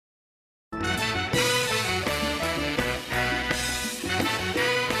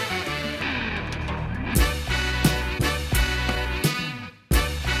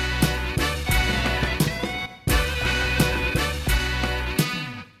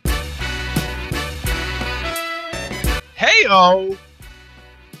Heyo!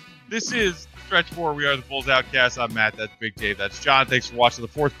 This is Stretch 4. We are the Bulls Outcast. I'm Matt. That's Big Dave. That's John. Thanks for watching the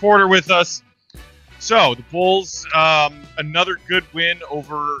fourth quarter with us. So, the Bulls, another good win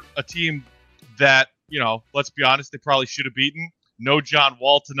over a team that, let's be honest, they probably should have beaten. No John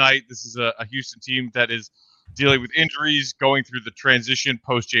Wall tonight. This is a Houston team that is dealing with injuries, going through the transition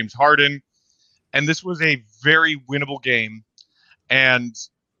post-James Harden. And this was a very winnable game. And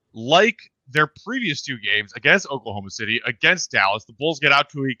like their previous two games against Oklahoma City, against Dallas, the Bulls get out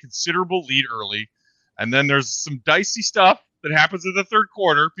to a considerable lead early. And then there's some dicey stuff that happens in the third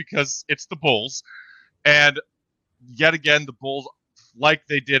quarter because it's the Bulls. And yet again, the Bulls, like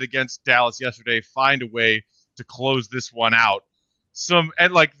they did against Dallas yesterday, find a way to close this one out.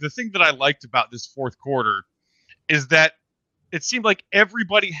 The thing that I liked about this fourth quarter is that it seemed like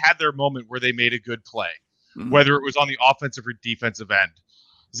everybody had their moment where they made a good play, whether it was on the offensive or defensive end.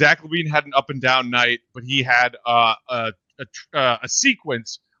 Zach LaVine had an up and down night, but he had a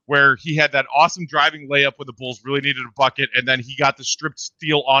sequence where he had that awesome driving layup when the Bulls really needed a bucket, and then he got the stripped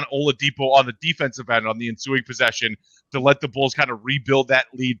steal on Oladipo on the defensive end on the ensuing possession to let the Bulls kind of rebuild that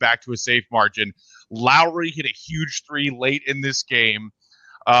lead back to a safe margin. Lowry hit a huge three late in this game.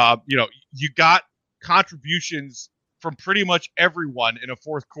 You got contributions from pretty much everyone in a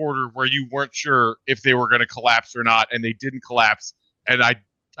fourth quarter where you weren't sure if they were going to collapse or not, and they didn't collapse. And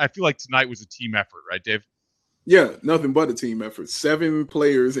I feel like tonight was a team effort, right, Dave? Yeah, nothing but a team effort. 7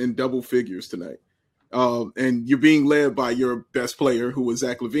 players in double figures tonight. And you're being led by your best player, who was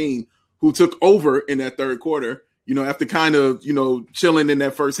Zach LaVine, who took over in that third quarter, after kind of, chilling in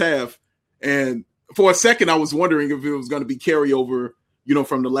that first half. And for a second, I was wondering if it was going to be carryover,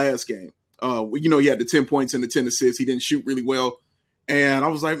 from the last game. He had the 10 points and the 10 assists. He didn't shoot really well. And I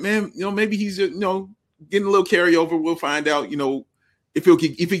was like, man, maybe he's, getting a little carryover. We'll find out, if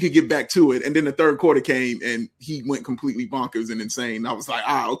he could get back to it. And then the third quarter came and he went completely bonkers and insane. I was like,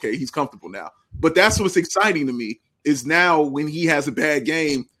 okay, he's comfortable now. But that's what's exciting to me is now when he has a bad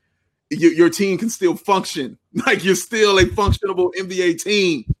game, your team can still function. Like you're still a functionable NBA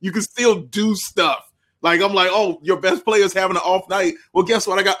team. You can still do stuff. Like I'm like, oh, your best player's having an off night. Well, guess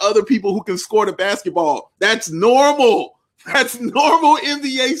what? I got other people who can score the basketball. That's normal. That's normal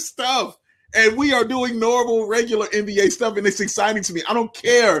NBA stuff. And we are doing normal, regular NBA stuff, and it's exciting to me. I don't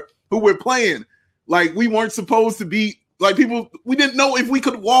care who we're playing. Like, we weren't supposed to be, like, people, we didn't know if we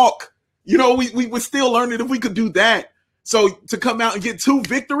could walk. We were still learning if we could do that. So to come out and get 2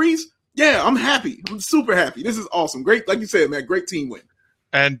 victories, yeah, I'm happy. I'm super happy. This is awesome. Great, like you said, man, great team win.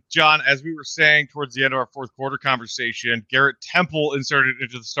 And, John, as we were saying towards the end of our fourth quarter conversation, Garrett Temple inserted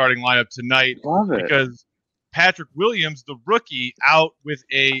into the starting lineup tonight because Patrick Williams, the rookie, out with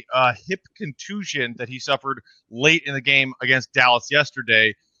a hip contusion that he suffered late in the game against Dallas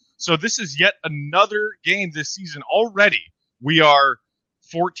yesterday. So this is yet another game this season already. We are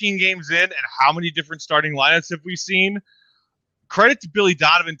 14 games in, and how many different starting lineups have we seen? Credit to Billy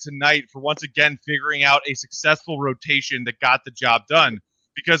Donovan tonight for once again figuring out a successful rotation that got the job done,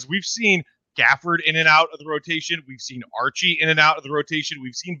 because we've seen Gafford in and out of the rotation. We've seen Archie in and out of the rotation.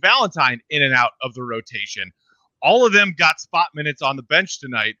 We've seen Valentine in and out of the rotation. All of them got spot minutes on the bench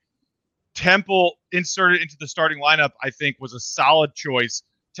tonight. Temple inserted into the starting lineup, I think, was a solid choice.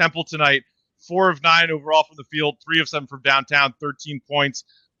 Temple tonight, 4 of 9 overall from the field, 3 of 7 from downtown, 13 points,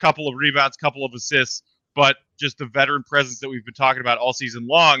 couple of rebounds, couple of assists, but just the veteran presence that we've been talking about all season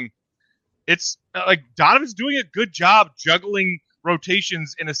long. It's like Donovan's doing a good job juggling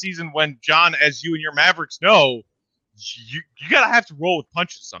rotations in a season when, John, as you and your Mavericks know, you got to have to roll with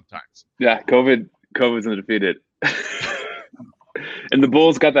punches sometimes. Yeah, COVID's undefeated. And the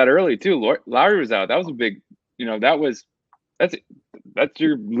Bulls got that early too. Lowry was out. That was a big, that's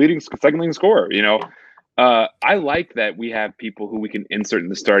your second leading scorer. I like that we have people who we can insert in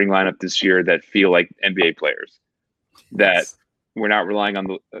the starting lineup this year that feel like NBA players. That we're not relying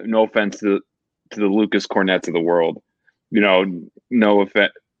on no offense to the Lucas Cornets of the world. No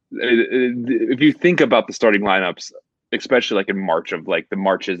offense. If you think about the starting lineups, especially like in March of like the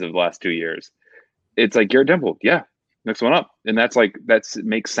marches of the last 2 years, it's like Garrett Temple, yeah, next one up, and it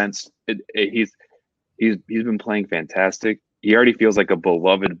makes sense. He's been playing fantastic. He already feels like a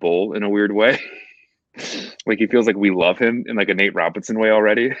beloved Bull in a weird way. Like he feels like we love him in like a Nate Robinson way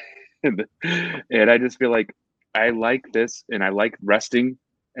already. And I just feel like I like this, and I like resting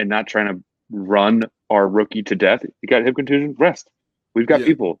and not trying to run our rookie to death. You got hip contusion, rest. We've got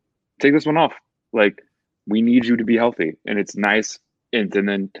people. Take this one off. Like, we need you to be healthy, and it's nice. And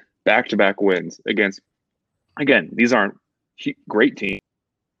then back-to-back wins against, again, these aren't great teams.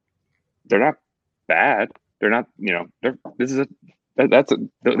 They're not bad. They're not, that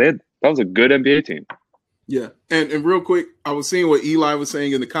was a good NBA team. Yeah. And real quick, I was seeing what Eli was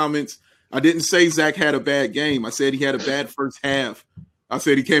saying in the comments. I didn't say Zach had a bad game. I said he had a bad first half. I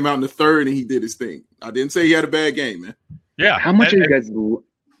said he came out in the third and he did his thing. I didn't say he had a bad game, man. Yeah. How much are you guys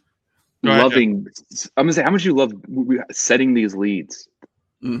loving? I'm gonna say, how much you love setting these leads?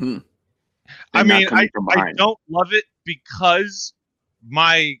 Mm-hmm. I mean, I don't love it because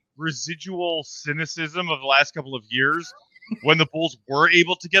my residual cynicism of the last couple of years, when the Bulls were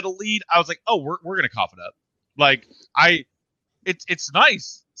able to get a lead, I was like, oh, we're gonna cough it up. Like it's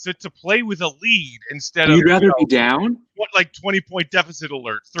nice to play with a lead instead of, you'd rather be down. What, like 20-point deficit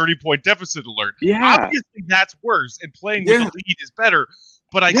alert, 30-point deficit alert. Yeah, obviously that's worse, and playing with a lead is better.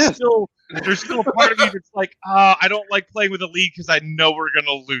 But there's still a part of me that's like, I don't like playing with a lead because I know we're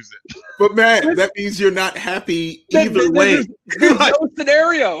gonna lose it. But Matt, that means you're not happy either way. There's no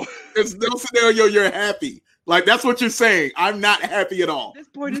scenario. There's no scenario you're happy. Like, that's what you're saying. I'm not happy at all. At this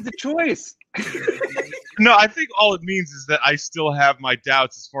point, it's a choice. No, I think all it means is that I still have my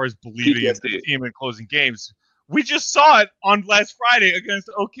doubts as far as believing in the team and closing games. We just saw it on last Friday against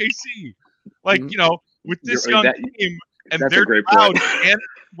OKC. Like, with this young team and their drought, and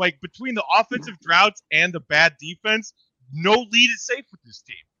like between the offensive droughts and the bad defense, no lead is safe with this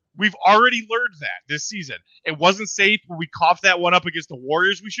team. We've already learned that this season. It wasn't safe when we coughed that one up against the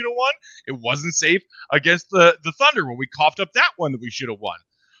Warriors we should have won. It wasn't safe against the Thunder when we coughed up that one that we should have won.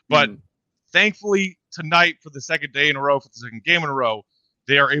 But thankfully, tonight, for the second day in a row, for the second game in a row,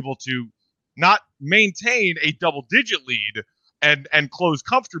 they are able to not maintain a double-digit lead and close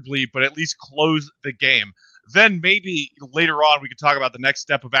comfortably, but at least close the game. Then maybe later on we could talk about the next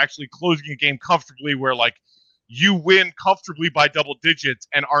step of actually closing a game comfortably where, like, you win comfortably by double digits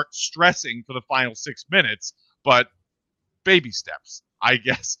and aren't stressing for the final 6 minutes, but baby steps, I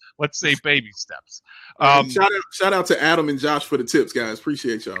guess. Let's say baby steps. Shout out to Adam and Josh for the tips, guys.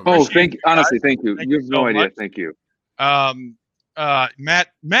 Appreciate y'all. Oh, thank you. Honestly, thank you. You have no idea. Thank you.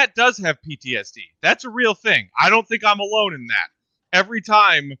 Matt does have PTSD. That's a real thing. I don't think I'm alone in that. Every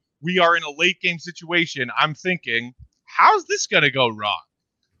time we are in a late game situation, I'm thinking, how's this going to go wrong?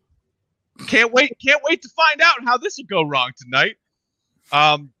 Can't wait to find out how this will go wrong tonight.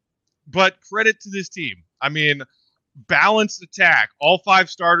 But credit to this team. I mean, balanced attack. All 5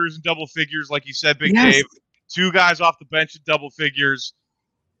 starters in double figures, like you said, Big Dave. 2 guys off the bench in double figures.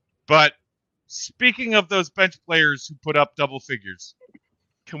 But speaking of those bench players who put up double figures,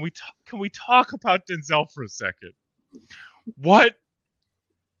 can we talk about Denzel for a second? What?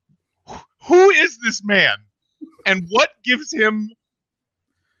 Who is this man? And what gives him?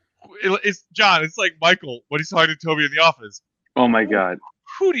 It's John. It's like Michael when he's talking to Toby in the office. Oh my God!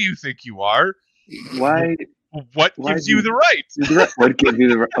 Who do you think you are? Why? What gives you the right? What gives you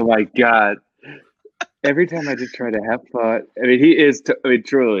the right? Oh my God! Every time I just try to have fun. I mean, he is.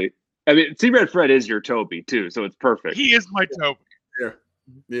 Truly. I mean, C-Red Fred is your Toby too, so it's perfect. He is my Toby.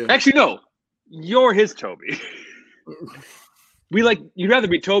 Yeah. Actually, no, you're his Toby. You'd rather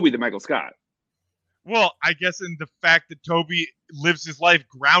be Toby than Michael Scott. Well, I guess in the fact that Toby lives his life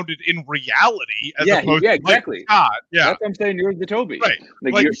grounded in reality as opposed to exactly. Michael Scott. Yeah, that's what I'm saying. You're the Toby, right?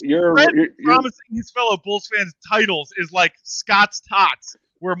 Like you're promising his fellow Bulls fans titles is like Scott's Tots,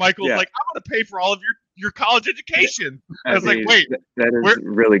 where Michael's like, "I'm going to pay for all of your college education." I was like, "Wait, that is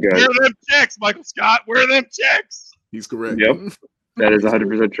really good. Where are them checks, Michael Scott? Where are them checks?" He's correct. Yep, that is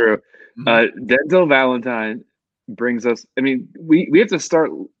 100% true. Denzel Valentine brings us. I mean, we have to start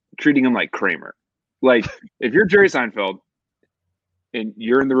treating him like Kramer. Like, if you're Jerry Seinfeld and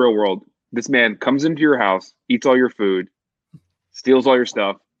you're in the real world, this man comes into your house, eats all your food, steals all your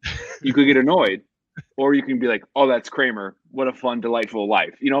stuff. You could get annoyed, or you can be like, "Oh, that's Kramer. What a fun, delightful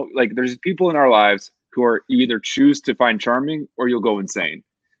life." Like there's people in our lives who are you either choose to find charming or you'll go insane,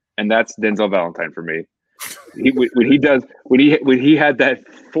 and that's Denzel Valentine for me. When he had that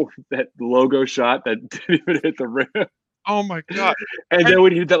logo shot that didn't even hit the rim. Oh my God! And then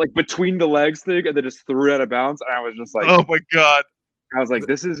when he did that like between the legs thing, and then just threw it out of bounds, I was just like, "Oh my God!" I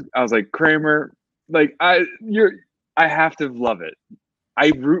was like, Kramer, like I have to love it.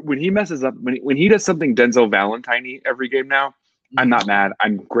 I root when he messes up when he does something Denzel Valentine every game now. I'm not mad.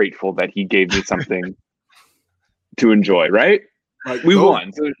 I'm grateful that he gave me something to enjoy. Right? Like, we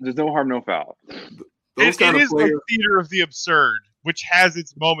won, so there's no harm, no foul. It is the theater of the absurd, which has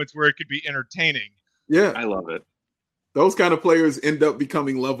its moments where it could be entertaining. Yeah, I love it. Those kind of players end up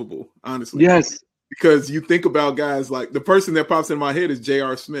becoming lovable, honestly. Yes. Because you think about guys like the person that pops in my head is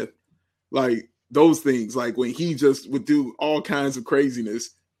J.R. Smith. Like those things, like when he just would do all kinds of craziness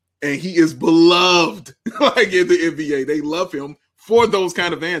and he is beloved like in the NBA. They love him for those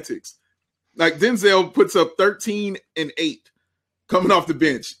kind of antics. Like Denzel puts up 13 and 8 coming off the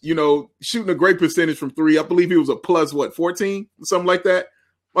bench, shooting a great percentage from three. I believe he was a plus 14, something like that.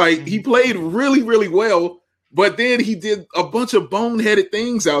 Like he played really, really well, but then he did a bunch of boneheaded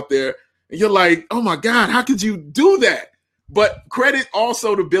things out there. And you're like, oh my God, how could you do that? But credit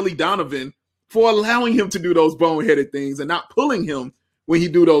also to Billy Donovan for allowing him to do those boneheaded things and not pulling him when he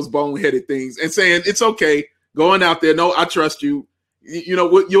do those boneheaded things and saying, it's okay, going out there. No, I trust you. You know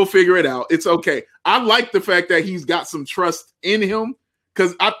what? You'll figure it out. It's okay. I like the fact that he's got some trust in him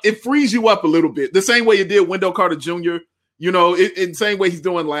because it frees you up a little bit. The same way it did Wendell Carter Jr., in the same way he's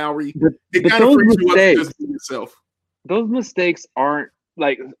doing Lowry. It kind of frees you up to just be yourself. Those mistakes aren't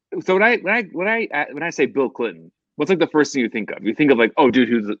like, so when I say Bill Clinton, what's like the first thing you think of? You think of like, oh, dude,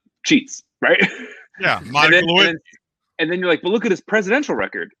 who cheats, right? Yeah, Monica Lewinsky. And then you're like, but look at his presidential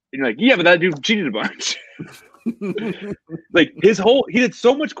record. And you're like, yeah, but that dude cheated a bunch. Like he did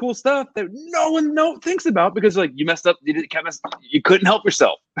so much cool stuff that no one thinks about because like you messed up, you couldn't help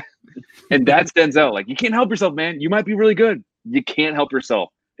yourself. And that's Denzel. Like you can't help yourself, man. You might be really good. You can't help yourself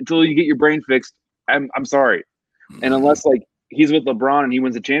until you get your brain fixed. I'm sorry. And unless like he's with LeBron and he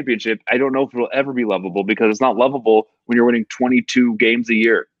wins a championship, I don't know if it'll ever be lovable because it's not lovable when you're winning 22 games a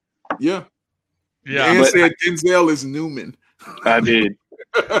year. Yeah. Yeah. And said Denzel is Newman. I mean,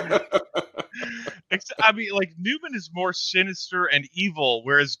 like Newman is more sinister and evil,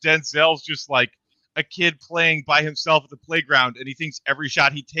 whereas Denzel's just like a kid playing by himself at the playground, and he thinks every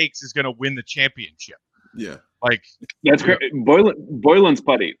shot he takes is going to win the championship. Yeah, like that's great. Boylan's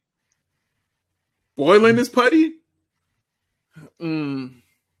putty. Boylan is putty. Yeah,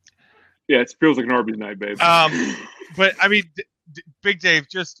 it feels like an Arby's night, babe. But I mean, Big Dave,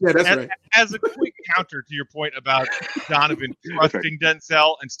 just as a quick counter to your point about Donovan trusting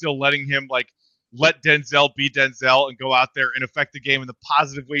Denzel and still letting him let Denzel be Denzel and go out there and affect the game in the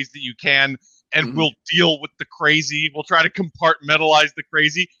positive ways that you can, and we'll deal with the crazy. We'll try to compartmentalize the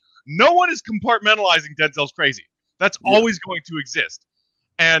crazy. No one is compartmentalizing Denzel's crazy. That's always going to exist.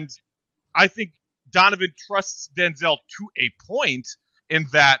 And I think Donovan trusts Denzel to a point in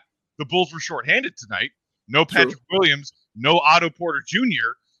that the Bulls were shorthanded tonight. No Patrick Williams, no Otto Porter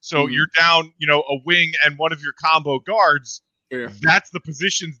Jr. So you're down, a wing and one of your combo guards. Fair. That's the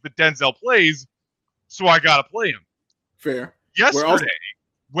positions that Denzel plays. So I got to play him. Fair. Yesterday,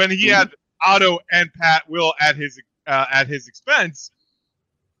 when he had Otto and Pat Will at his expense,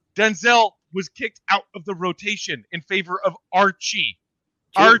 Denzel was kicked out of the rotation in favor of Archie.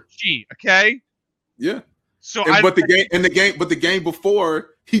 Sure. Archie, okay? Yeah. So the game before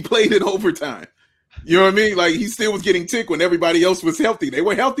he played in overtime. You know what I mean? Like he still was getting ticked when everybody else was healthy. They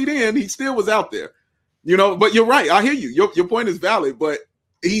were healthy then. He still was out there. But you're right. I hear you. Your point is valid. But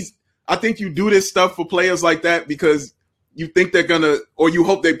I think you do this stuff for players like that because you think they're gonna, or you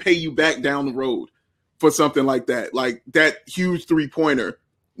hope they pay you back down the road for something like that. Like that huge 3-pointer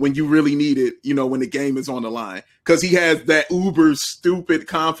when you really need it, when the game is on the line. Because he has that uber stupid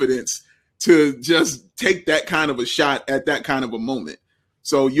confidence to just take that kind of a shot at that kind of a moment.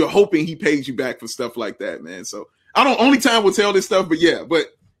 So you're hoping he pays you back for stuff like that, man. So only time will tell this stuff, but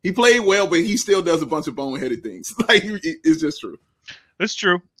he played well, but he still does a bunch of boneheaded things. Like it's just true. That's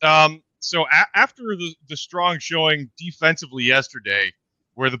true. So after the strong showing defensively yesterday,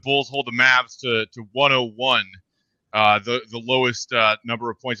 where the Bulls hold the Mavs to 101, the lowest number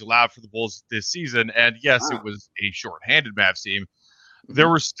of points allowed for the Bulls this season, and yes, it was a shorthanded Mavs team. There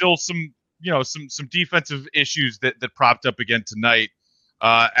were still some defensive issues that propped up again tonight.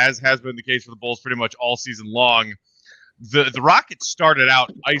 As has been the case for the Bulls pretty much all season long. The Rockets started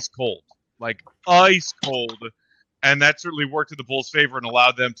out ice cold, and that certainly worked in the Bulls' favor and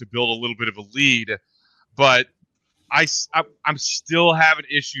allowed them to build a little bit of a lead. But I'm still having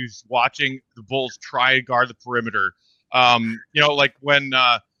issues watching the Bulls try and guard the perimeter. Like when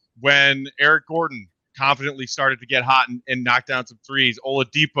Eric Gordon confidently started to get hot and knock down some threes,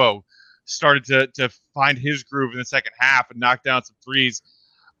 Oladipo started to find his groove in the second half and knock down some threes.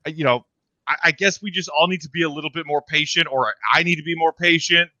 I guess we just all need to be a little bit more patient, or I need to be more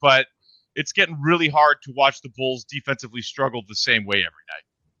patient, but it's getting really hard to watch the Bulls defensively struggle the same way every night.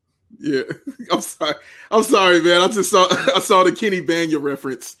 Yeah, I'm sorry, man. I saw the Kenny Banya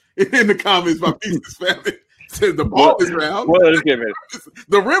reference in the comments by Pieces Family. It says the ball is round.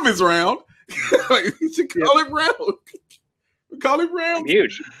 The rim is round. You should call it round. Call it round.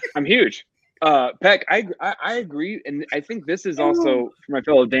 I'm huge. Peck, I agree, and I think this is also for my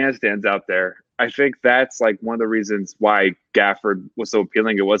fellow dance stands out there. I think that's like one of the reasons why Gafford was so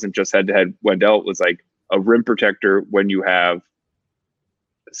appealing. It wasn't just head-to-head Wendell. It was like a rim protector when you have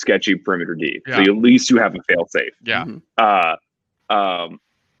sketchy perimeter D. Yeah. So at least you have a fail-safe. Yeah.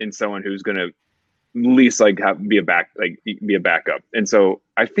 And someone who's going to least like be a backup. And so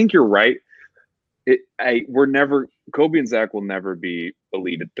I think you're right. Kobe and Zach will never be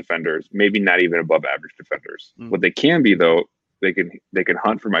elite defenders, maybe not even above average defenders. What they can be though, they can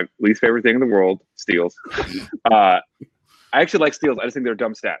hunt for my least favorite thing in the world, steals. I actually like steals. I just think they're a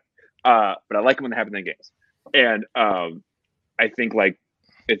dumb stat. But I like them when they happen in games. And I think like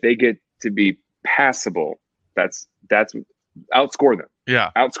if they get to be passable, that's outscore them.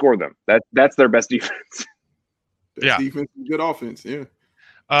 Yeah. Outscore them. That's their best defense. Best defense and good offense. Yeah.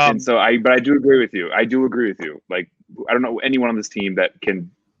 And so I do agree with you. Like, I don't know anyone on this team that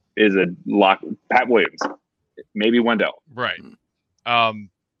is a lock. Pat Williams, maybe Wendell. Right. And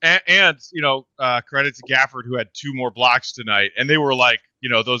credit to Gafford, who had 2 more blocks tonight, and they were like,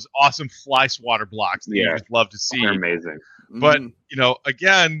 those awesome fly swatter blocks that you just love to see. They're amazing. But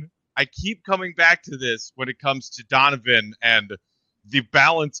again, I keep coming back to this when it comes to Donovan and the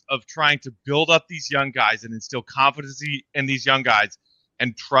balance of trying to build up these young guys and instill confidence in these young guys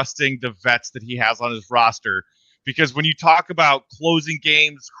and trusting the vets that he has on his roster. Because when you talk about closing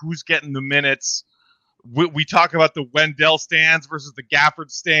games, who's getting the minutes, we talk about the Wendell stands versus the Gafford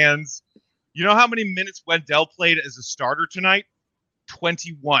stands. You know how many minutes Wendell played as a starter tonight?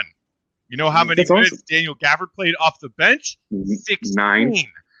 21. You know how many minutes Daniel Gafford played off the bench? 16. 9.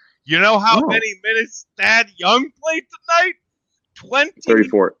 You know how many minutes Thad Young played tonight? 25.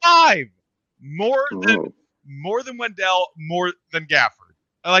 34. More than Wendell, more than Gafford.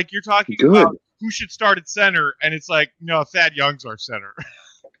 Like, you're talking about who should start at center, and it's like, Thad Young's our center.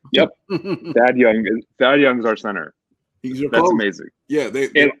 Yep. Thad Young's our center. That's amazing. Yeah,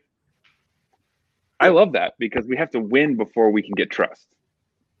 I love that because we have to win before we can get trust.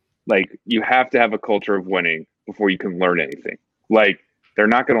 Like, you have to have a culture of winning before you can learn anything. Like, they're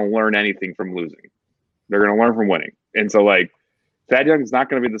not going to learn anything from losing. They're going to learn from winning. And so, like, Thad Young is not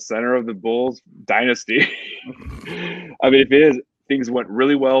going to be the center of the Bulls dynasty. I mean, if it is, things went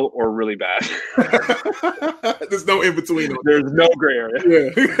really well or really bad. There's no in between. There's no gray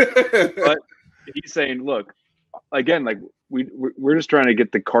area. Yeah. But he's saying, look, again, like we're just trying to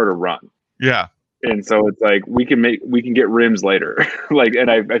get the car to run. Yeah. And so it's like we can get rims later. Like,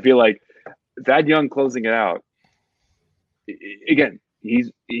 and I feel like Thad Young closing it out. Again,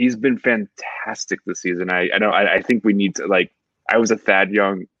 he's been fantastic this season. I think we need to, like, I was a Thad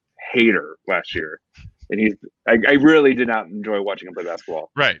Young hater last year. And I really did not enjoy watching him play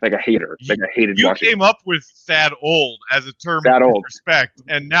basketball. Right. Like a hater. Like I hated watching him. You came up with Thad Old as a term of respect,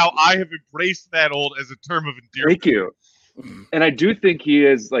 and now I have embraced Thad Old as a term of endearment. Thank you. And I do think he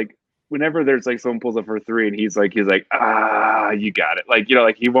is, like, whenever there's like someone pulls up for 3 and he's like, you got it. Like,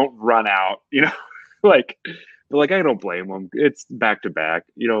 like he won't run out, like, but like, I don't blame him. It's back to back,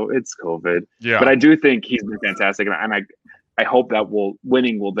 it's COVID. Yeah. But I do think he's been fantastic. And I hope that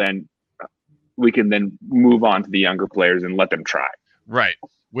winning will then, we can then move on to the younger players and let them try. Right.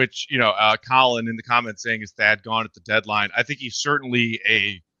 Which, Colin in the comments saying is Thad gone at the deadline. I think he's certainly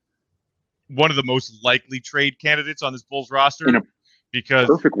one of the most likely trade candidates on this Bulls roster because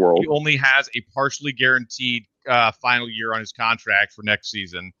perfect world. He only has a partially guaranteed final year on his contract for next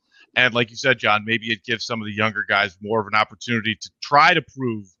season. And like you said, John, maybe it gives some of the younger guys more of an opportunity to try to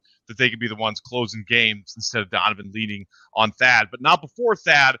prove that they could be the ones closing games instead of Donovan leaning on Thad, but not before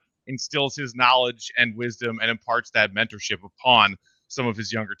Thad instills his knowledge and wisdom and imparts that mentorship upon some of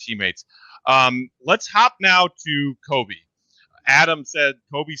his younger teammates. Let's hop now to Kobe. Adam said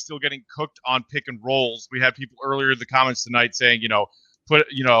Kobe's still getting cooked on pick and rolls. We had people earlier in the comments tonight saying, put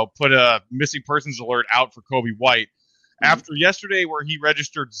a missing persons alert out for Kobe White. After yesterday where he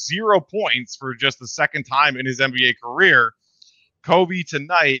registered 0 points for just the second time in his NBA career, Kobe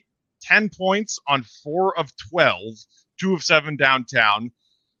tonight, 10 points on 4 of 12, 2 of 7 downtown.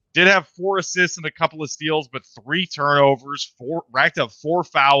 Did have 4 assists and a couple of steals, but 3 turnovers, racked up 4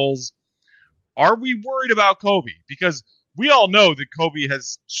 fouls. Are we worried about Kobe? Because we all know that Kobe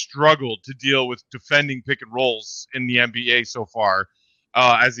has struggled to deal with defending pick and rolls in the NBA so far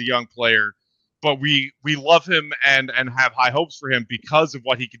as a young player. But we love him and have high hopes for him because of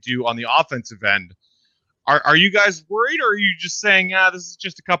what he could do on the offensive end. Are you guys worried, or are you just saying, this is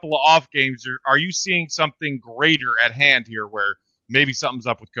just a couple of off games? Or are you seeing something greater at hand here where maybe something's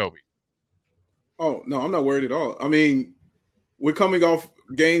up with Kobe? Oh, no, I'm not worried at all. I mean, we're coming off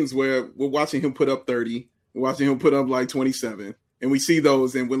games where we're watching him put up 30, we're watching him put up like 27, and we see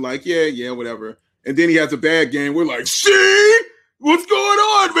those and we're like, yeah, whatever. And then he has a bad game. We're like, see? What's going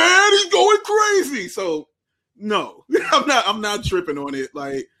on, man? He's going crazy. So, no, I'm not tripping on it.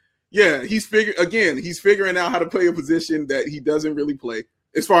 Like, yeah, he's figuring out how to play a position that he doesn't really play.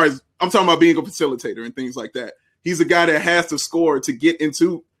 As far as I'm talking about being a facilitator and things like that. He's a guy that has to score to get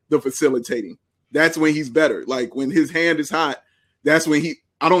into the facilitating. that's when he's better. Like when his hand is hot, that's when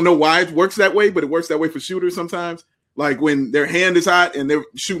I don't know why it works that way, but it works that way for shooters sometimes. Like when their hand is hot and they're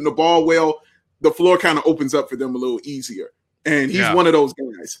shooting the ball well, the floor kind of opens up for them a little easier. And he's one of those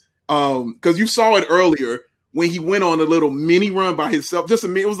guys. Because you saw it earlier when he went on a little mini run by himself.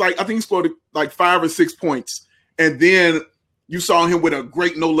 It was like, I think he scored like 5 or 6 points. And then you saw him with a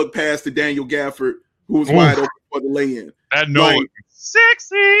great no-look pass to Daniel Gafford, who was wide open for the lay-in. That no-look.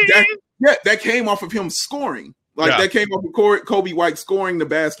 Sexy! That came off of him scoring. That came off of Kobe White scoring the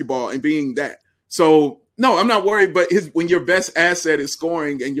basketball and being that. So, no, I'm not worried. But when your best asset is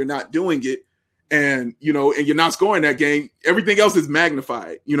scoring and you're not doing it, and you're not scoring that game, everything else is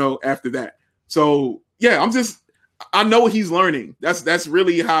magnified, after that. So, yeah, I know he's learning. That's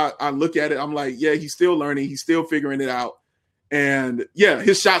really how I look at it. I'm like, yeah, he's still learning. He's still figuring it out. And yeah,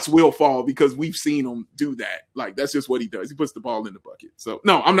 his shots will fall because we've seen him do that. Like, that's just what he does. He puts the ball in the bucket. So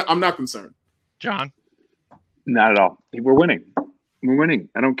no, I'm not concerned. John? Not at all. We're winning. We're winning.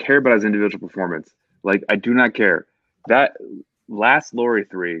 I don't care about his individual performance. Like, I do not care. That last Lauri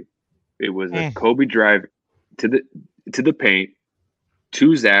 3, it was a Kobe drive to the paint,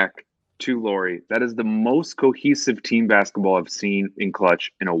 to Zach, to Lauri. That is the most cohesive team basketball I've seen in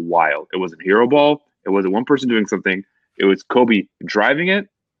clutch in a while. It wasn't hero ball. It wasn't one person doing something. It was Kobe driving it.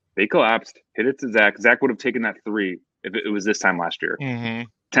 They collapsed, hit it to Zach. Zach would have taken that 3 if it was this time last year.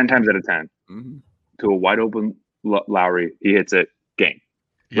 10 times out of 10. To a wide open Lauri. He hits it. Game.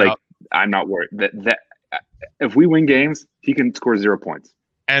 Yep. Like, I'm not worried. That if we win games, he can score 0 points.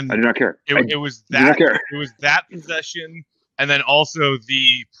 And I do not care. It was that possession, and then also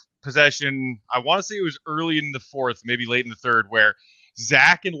the possession. I want to say it was early in the fourth, maybe late in the third, where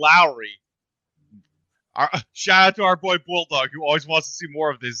Zach and Lauri. Shout out to our boy Bulldog, who always wants to see more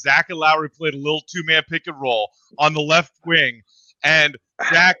of this. Zach and Lauri played a little 2-man pick and roll on the left wing, and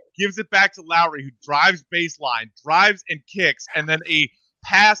Zach gives it back to Lauri, who drives baseline, drives and kicks, and then a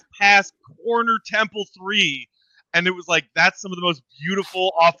pass corner temple 3. And it was like, that's some of the most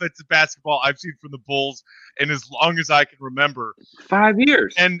beautiful offensive basketball I've seen from the Bulls in as long as I can remember. 5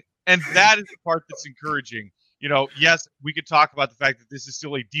 years. And that is the part that's encouraging. Yes, we could talk about the fact that this is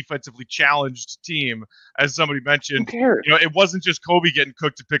still a defensively challenged team, as somebody mentioned. Who cares? It wasn't just Kobe getting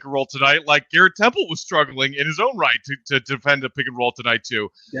cooked to pick and roll tonight. Like, Garrett Temple was struggling in his own right to defend a pick and roll tonight too.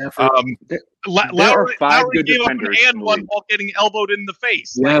 There are 5 good gave up defenders. an and one while getting elbowed in the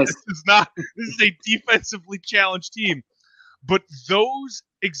face. Yes. Like, this is a defensively challenged team. But those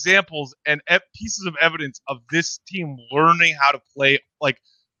examples and pieces of evidence of this team learning how to play like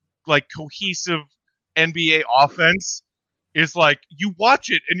cohesive NBA offense is like, you watch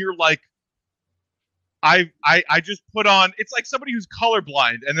it and you're like, I just put on, it's like somebody who's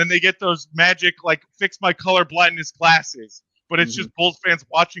colorblind and then they get those magic, like, fix my color blindness glasses, but it's just Bulls fans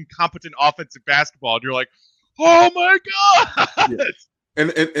watching competent offensive basketball and you're like, oh my God. Yeah.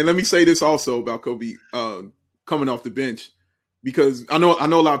 And let me say this also about Kobe coming off the bench, because I know a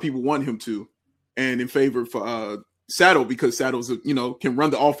lot of people want him to, and in favor for Saddle, because Saddle's can run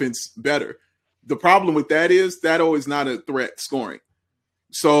the offense better. The problem with that is Saddle is not a threat scoring.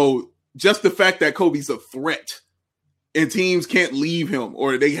 So just the fact that Kobe's a threat and teams can't leave him,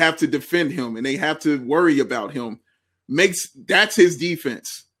 or they have to defend him and they have to worry about him, that's his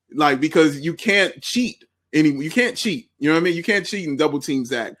defense. Like, because you can't cheat anymore. You can't cheat. You know what I mean? You can't cheat and double team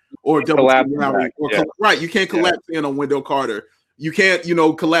Zach or double team Lauri. Right. You can't collapse in on Wendell Carter. You can't,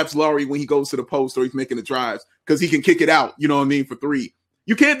 collapse Lauri when he goes to the post or he's making the drives, because he can kick it out, for 3.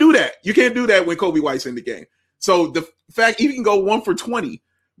 You can't do that. You can't do that when Kobe White's in the game. So the fact he can go 1 for 20,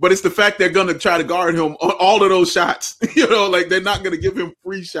 but it's the fact they're going to try to guard him on all of those shots. Like, they're not going to give him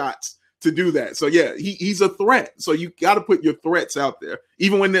free shots to do that. So yeah, he's a threat. So you got to put your threats out there,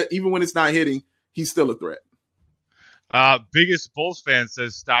 even when it's not hitting. He's still a threat. Biggest Bulls fan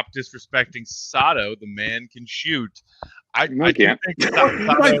says, stop disrespecting Sato. The man can shoot. I can't. I'm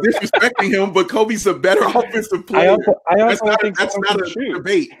not disrespecting him, but Kobe's a better offensive player. I also think that's not a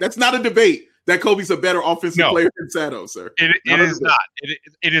debate. That's not a debate that Kobe's a better offensive player than Sato, sir. It is not.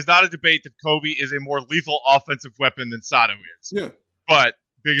 It is not a debate that Kobe is a more lethal offensive weapon than Sato is. Yeah. But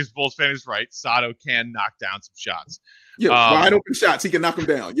biggest Bulls fan is right. Sato can knock down some shots. Yeah, wide open shots. He can knock them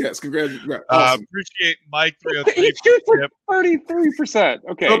down. Yes, congratulations. Awesome. Appreciate Mike 303. He shoots like 33%.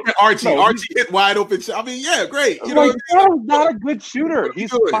 Okay, Archie hit wide open shot. I mean, yeah, great. That was not a good shooter.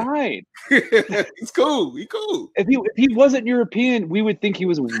 He's fine. He's cool. He's cool. If he wasn't European, we would think he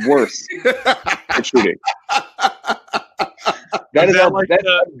was worse at shooting. That's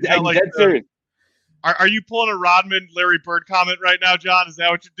serious. Are you pulling a Rodman, Larry Bird comment right now, John? Is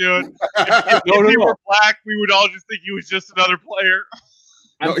that what you're doing? If he were black, we would all just think he was just another player.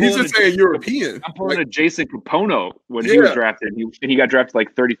 No, he's just saying European. I'm pulling a Jason Kapono when he was drafted. He got drafted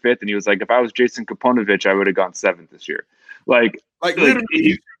like 35th, and he was like, if I was Jason Kaponovich, I would have gone 7th this year. Like literally,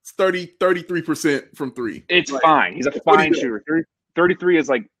 he's 33% from three. It's fine. He's a fine shooter. 33 is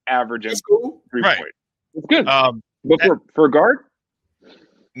like average. That's cool. 3-point. It's good. But for a guard,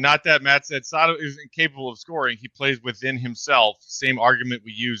 not that Matt said Sato is incapable of scoring. He plays within himself. Same argument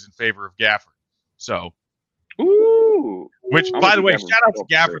we use in favor of Gafford. So, which, by the way, shout out to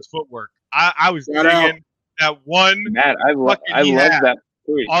Gafford's footwork. I was digging that one. Matt, I love that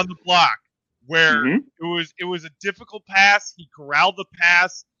tweet on the block where it was a difficult pass. He corralled the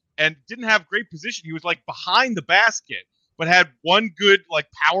pass and didn't have great position. He was like behind the basket, but had one good like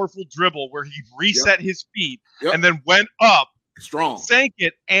powerful dribble where he reset his feet and then went up. Strong, sank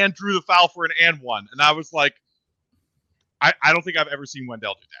it, and drew the foul for an and one. And I was like, I don't think I've ever seen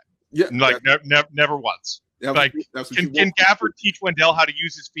Wendell do that. Yeah, like never once. Like, can Gafford teach Wendell how to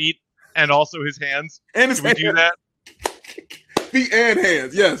use his feet and also his hands? And can we do that? Feet and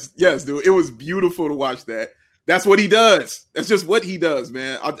hands, yes, dude. It was beautiful to watch that. That's what he does. That's just what he does,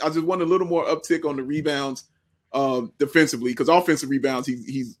 man. I just want a little more uptick on the rebounds, defensively, because offensive rebounds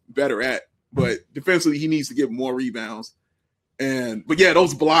he's better at, but defensively he needs to get more rebounds. But yeah,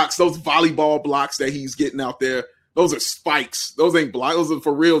 those blocks, those volleyball blocks that he's getting out there, those are spikes. Those ain't blocks. Those are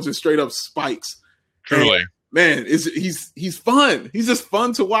for real, just straight up spikes. Truly. And, man, he's fun. He's just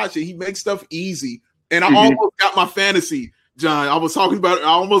fun to watch, and he makes stuff easy. And I almost got my fantasy, John. I was talking about it. I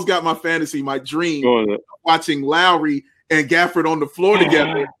almost got my fantasy, my dream, watching Lowry and Gafford on the floor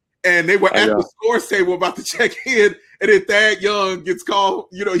together. And they were at the scores table about to check in, and then Thad Young gets called.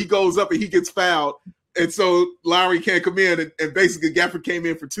 You know, he goes up and he gets fouled. And so Lowry can't come in, and basically Gafford came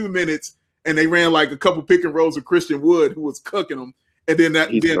in for 2 minutes, and they ran like a couple pick and rolls with Christian Wood, who was cooking them. And then my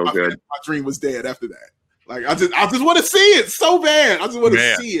dream was dead after that. Like I just want to see it so bad. I just want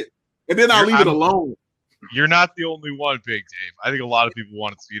to see it, and then I'll leave it alone. You're not the only one, Big Dave. I think a lot of people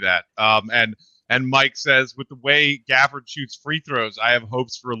want to see that. And Mike says, with the way Gafford shoots free throws, I have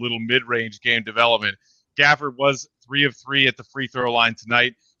hopes for a little mid-range game development. Gafford was 3 of 3 at the free throw line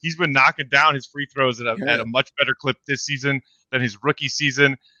tonight. He's been knocking down his free throws at a much better clip this season than his rookie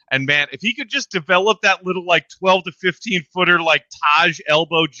season. And, man, if he could just develop that little, like, 12 to 15-footer, like, Taj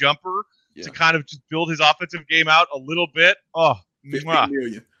elbow jumper to kind of just build his offensive game out a little bit, $15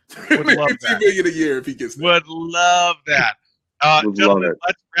 million. Would love that. $15 million a year if he gets that. Would love that. Gentlemen,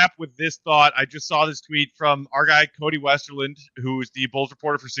 let's wrap with this thought. I just saw this tweet from our guy, Cody Westerland, who is the Bulls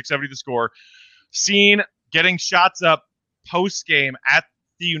reporter for 670 The Score. Seen getting shots up post-game at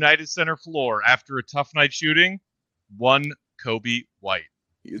the United Center floor after a tough night shooting, one Kobe White.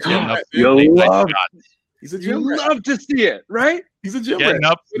 He's you love to see it, right? He's a gym getting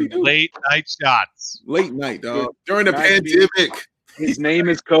up late night shots. Late night, dog. During the pandemic. His name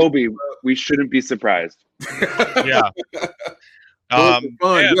is Kobe. We shouldn't be surprised. Yeah. Bulls are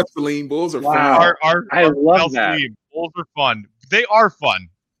fun. Wrestling. Bulls are fun. I love that. Bulls are fun. They are fun.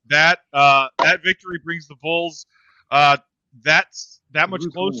 That victory brings the Bulls that much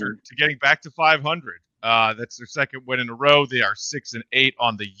closer to getting back to 500. That's their second win in a row. They are 6-8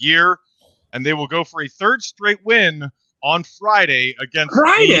 on the year, and they will go for a third straight win on Friday against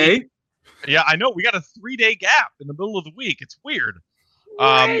Yeah, I know. We got a 3-day gap in the middle of the week. It's weird.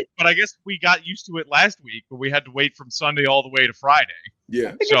 But I guess we got used to it last week, but we had to wait from Sunday all the way to Friday. Yeah.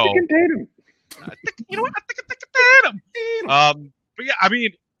 I think I contained him. You know what? I think I contained him. But yeah, I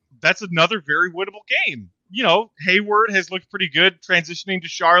mean, that's another very winnable game. You know, Hayward has looked pretty good transitioning to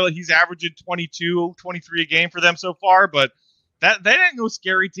Charlotte. He's averaging 22, 23 a game for them so far, but that ain't no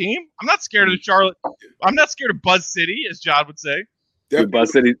scary team. I'm not scared of Charlotte. I'm not scared of Buzz City, as John would say. Dude,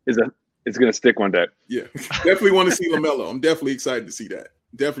 Buzz City it's going to stick one day. Yeah. Definitely want to see LaMelo. I'm definitely excited to see that.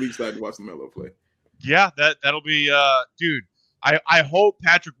 Definitely excited to watch LaMelo play. Yeah, that'll be dude. I hope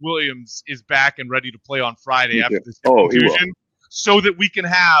Patrick Williams is back and ready to play on Friday after this confusion, so that we can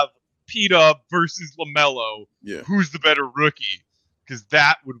have P-Dub versus LaMelo. Yeah. Who's the better rookie? Because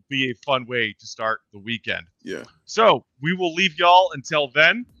that would be a fun way to start the weekend. Yeah. So we will leave y'all until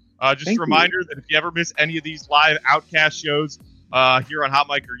then. Just a reminder that if you ever miss any of these live Outcast shows here on Hot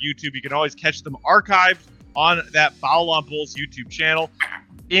Mic or YouTube, you can always catch them archived on that Foul on Bulls YouTube channel.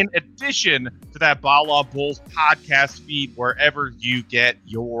 In addition to that Foul on Bulls podcast feed, wherever you get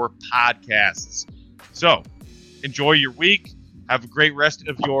your podcasts. So enjoy your week. Have a great rest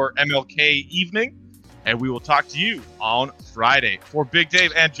of your MLK evening. And we will talk to you on Friday. For Big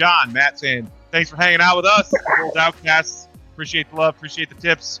Dave and John, Matt saying thanks for hanging out with us. Bulls Outcasts. Appreciate the love. Appreciate the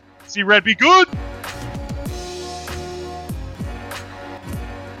tips. See Red be good.